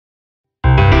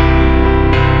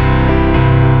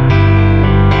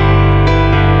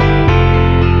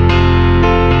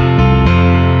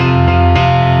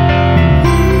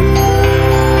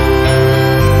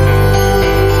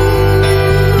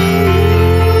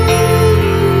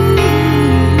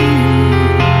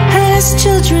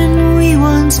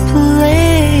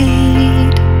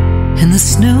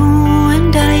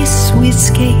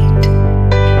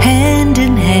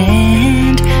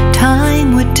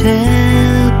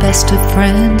best of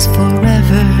friends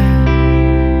forever.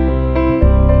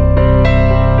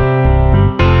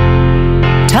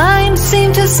 Time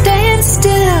seemed to stand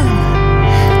still,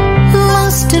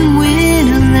 lost in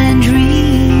Winterland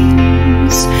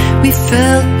dreams. We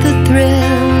felt the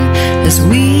thrill as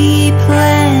we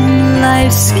planned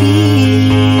life's schemes.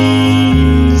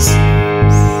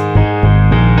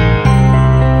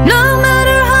 No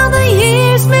matter how the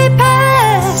years may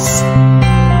pass,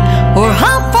 or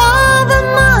how far the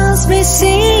miles may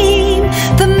seem,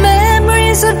 the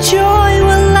memories of joy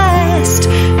will last.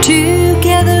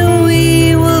 Together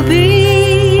we will be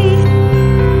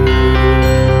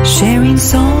sharing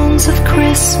songs of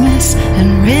Christmas and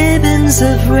ribbons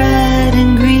of red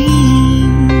and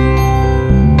green.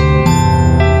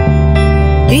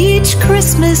 Each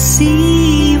Christmas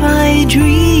Eve I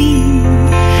dream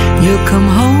you'll come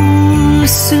home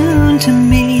soon to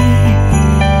me,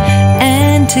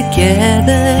 and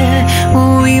together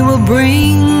we will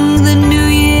bring the new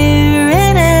year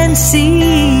in and see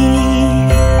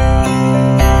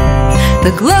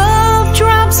the glove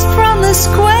drops from the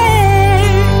square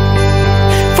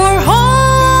for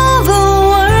all the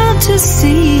world to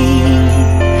see,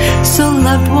 so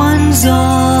loved ones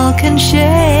all can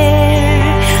share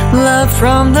love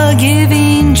from the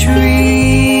giving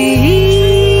tree.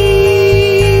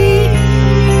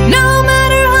 No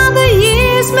matter how the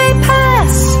years may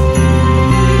pass,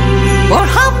 or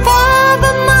how far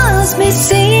the miles may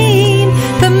seem,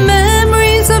 the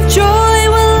memories of joy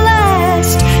will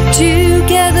last.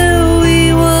 Together we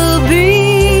will be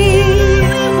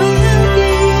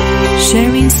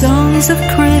sharing songs of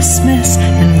Christmas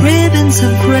and ribbons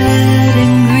of red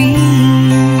and green.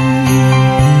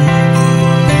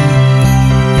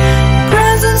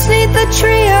 Presents neath the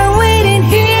tree are waiting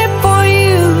here for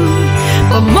you,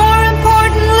 but more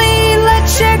importantly,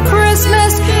 let's share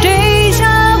Christmas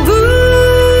deja vu.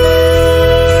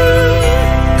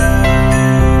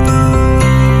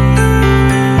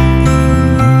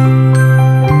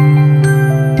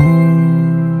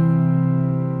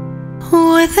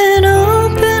 With an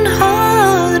open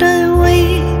heart I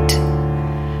wait,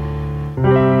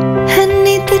 and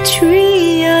neath the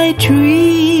tree I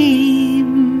dream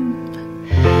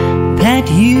that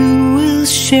you will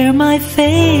share my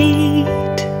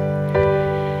fate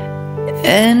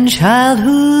and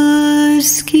childhood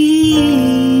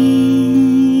schemes.